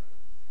 4,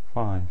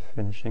 5,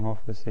 finishing off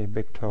with the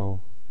big toe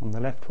on the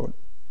left foot.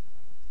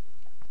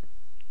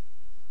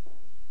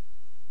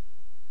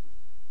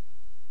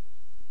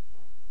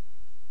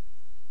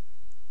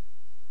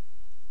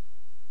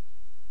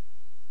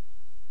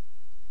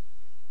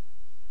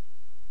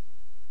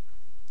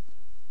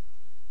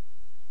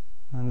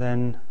 And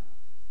then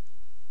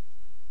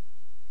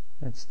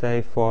let's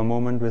stay for a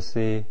moment with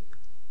the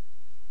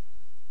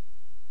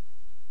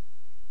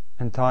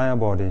entire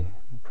body,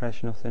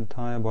 impression of the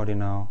entire body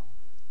now,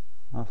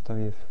 after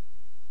we've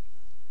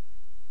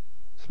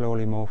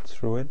slowly moved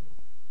through it.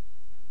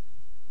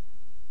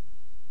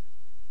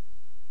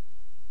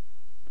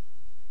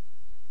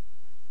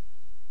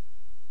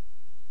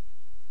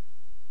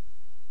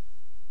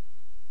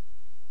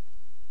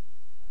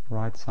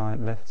 Right side,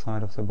 left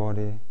side of the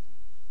body.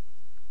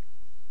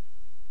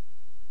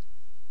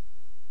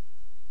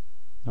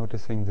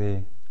 Noticing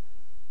the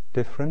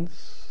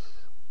difference,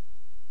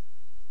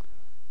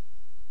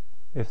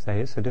 if there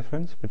is a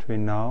difference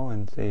between now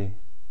and the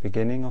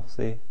beginning of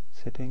the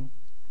sitting.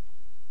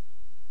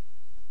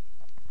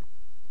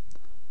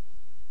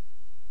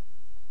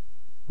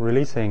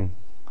 Releasing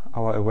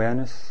our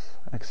awareness,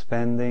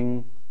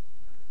 expanding,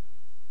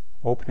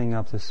 opening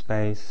up the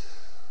space.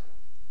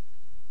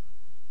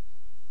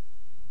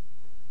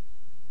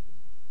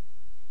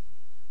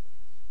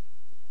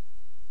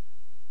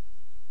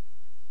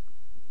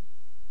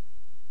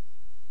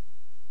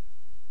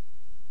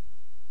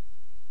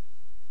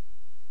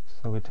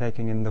 So we're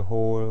taking in the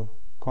whole,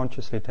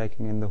 consciously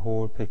taking in the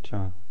whole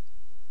picture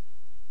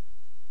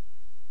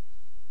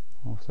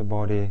of the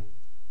body,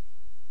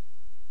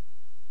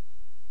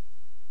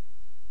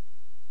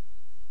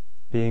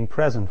 being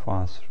present for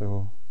us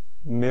through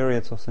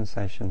myriads of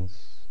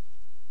sensations,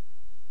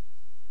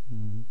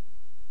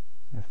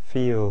 a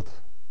field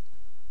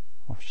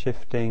of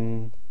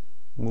shifting,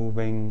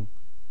 moving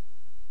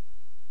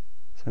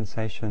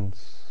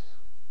sensations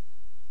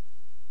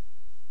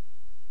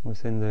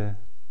within the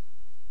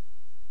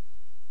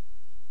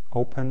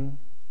open,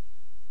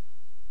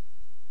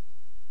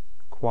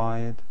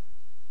 quiet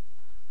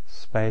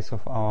space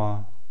of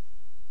our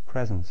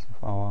presence,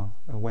 of our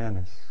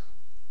awareness.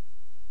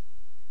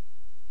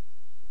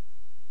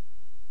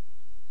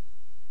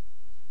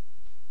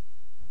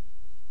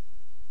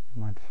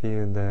 You might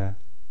feel the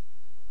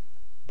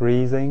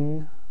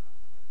breathing,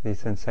 the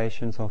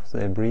sensations of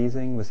the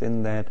breathing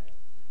within that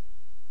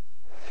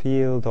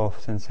field of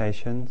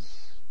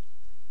sensations.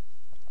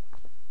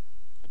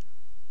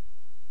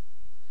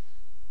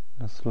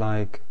 Just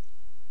like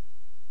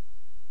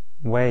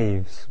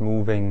waves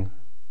moving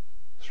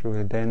through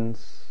a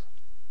dense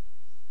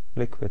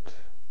liquid,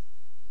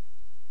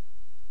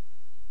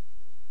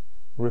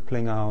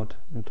 rippling out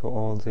into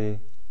all the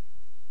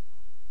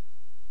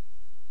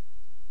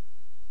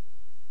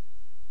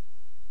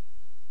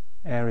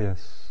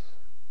areas,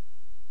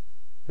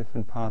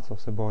 different parts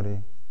of the body,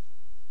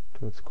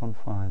 to its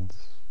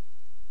confines.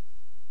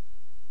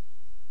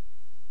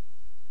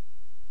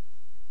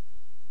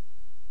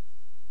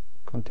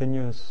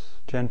 Continuous,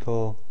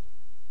 gentle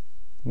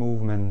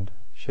movement,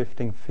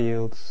 shifting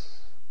fields,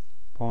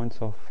 points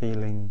of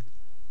feeling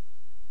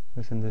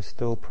within the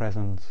still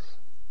presence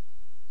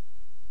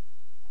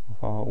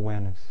of our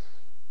awareness.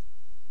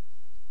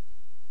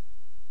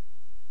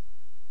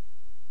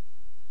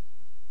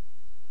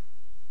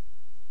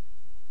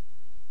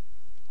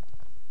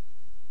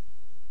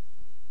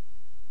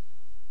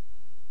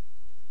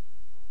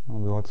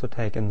 We also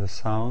take in the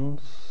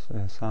sounds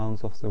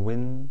of the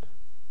wind,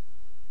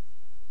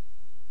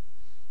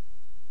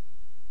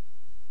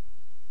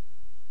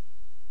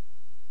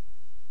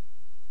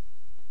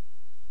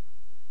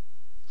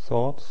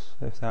 thoughts,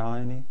 if there are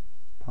any,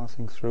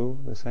 passing through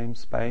the same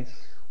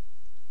space.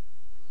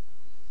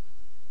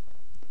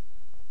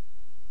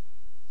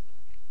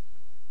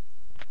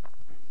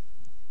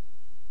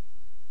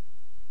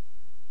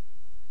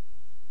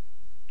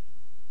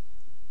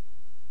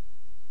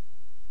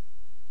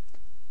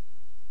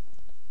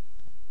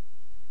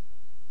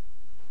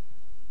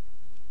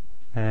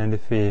 And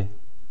if we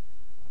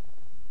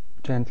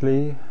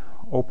gently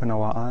open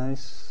our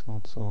eyes,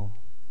 also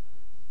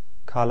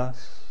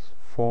colors,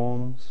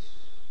 forms,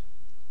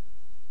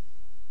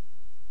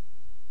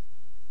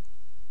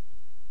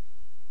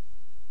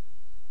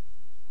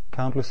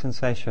 countless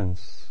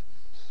sensations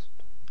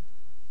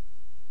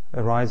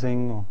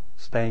arising or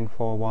staying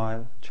for a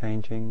while,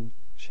 changing,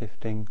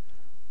 shifting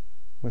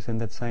within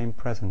that same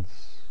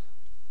presence.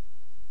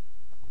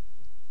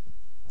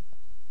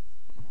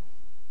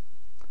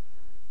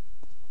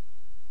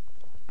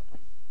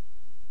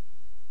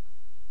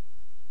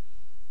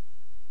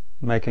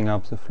 Making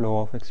up the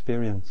flow of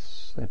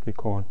experience that we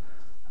call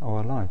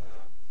our life,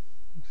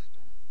 just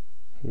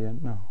here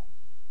and now.